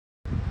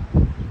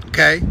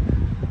Okay?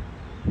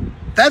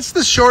 That's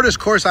the shortest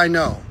course I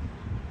know.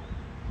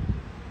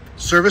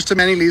 Service to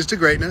many leads to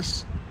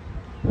greatness.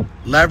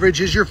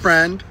 Leverage is your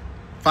friend.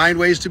 Find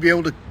ways to be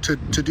able to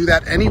do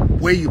that any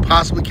way you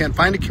possibly can.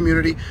 Find a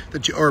community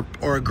that you,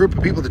 or a group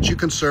of people that you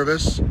can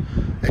service,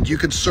 and you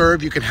can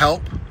serve, you can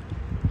help,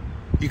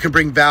 you can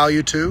bring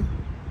value to.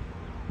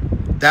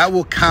 That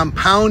will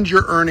compound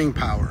your earning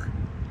power.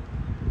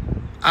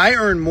 I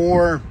earn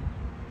more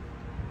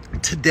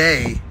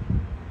today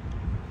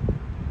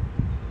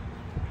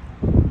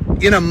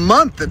in a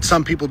month than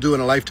some people do in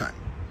a lifetime.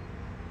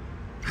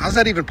 How's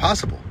that even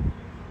possible?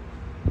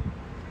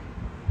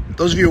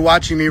 Those of you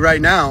watching me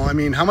right now, I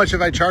mean, how much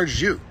have I charged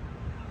you?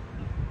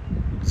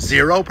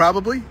 0,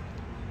 probably.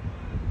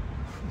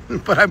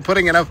 But I'm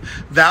putting enough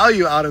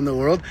value out in the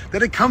world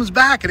that it comes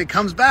back and it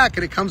comes back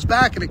and it comes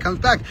back and it comes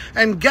back.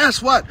 And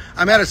guess what?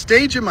 I'm at a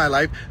stage in my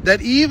life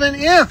that even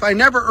if I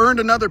never earned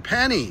another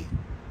penny,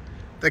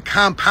 the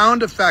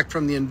compound effect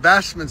from the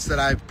investments that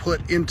I've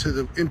put into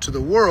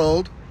the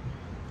world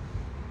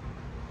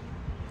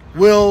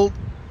will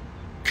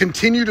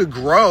continue to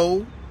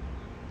grow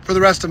for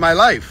the rest of my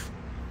life.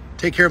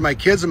 Take care of my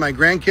kids and my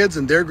grandkids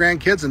and their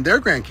grandkids and their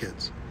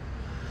grandkids.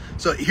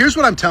 So here's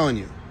what I'm telling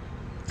you.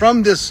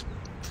 From this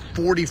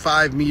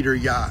 45-meter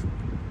yacht,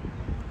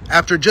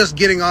 after just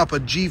getting off a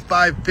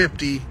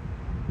G550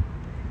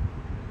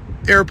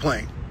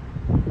 airplane,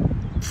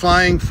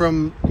 flying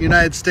from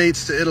United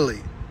States to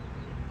Italy.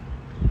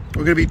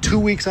 We're going to be 2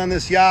 weeks on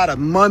this yacht, a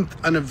month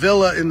on a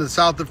villa in the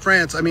south of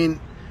France. I mean,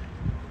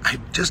 I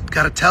just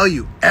got to tell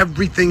you,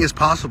 everything is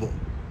possible.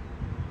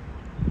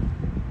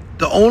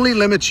 The only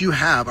limits you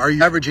have are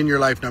leverage in your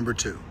life, number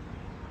 2.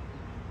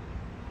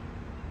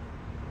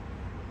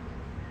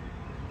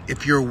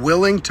 If you're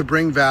willing to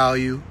bring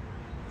value,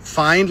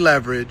 find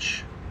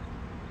leverage,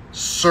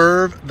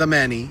 serve the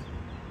many,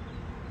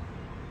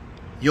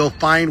 you'll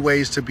find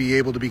ways to be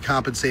able to be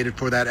compensated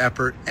for that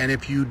effort. And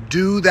if you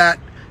do that,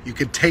 you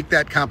can take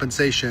that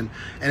compensation,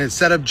 and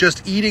instead of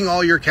just eating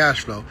all your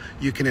cash flow,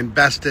 you can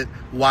invest it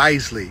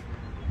wisely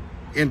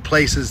in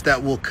places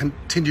that will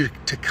continue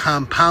to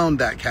compound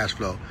that cash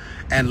flow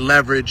and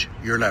leverage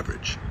your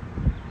leverage.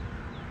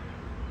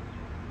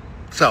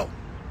 So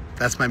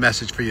that's my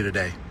message for you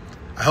today.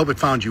 I hope it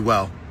found you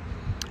well.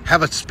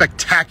 Have a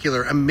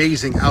spectacular,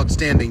 amazing,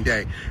 outstanding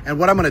day. And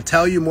what I'm going to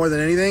tell you more than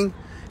anything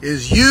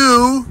is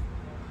you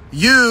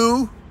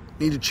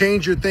need to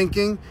change your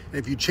thinking. And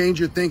if you change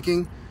your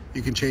thinking,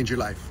 you can change your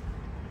life.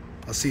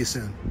 I'll see you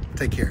soon.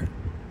 Take care.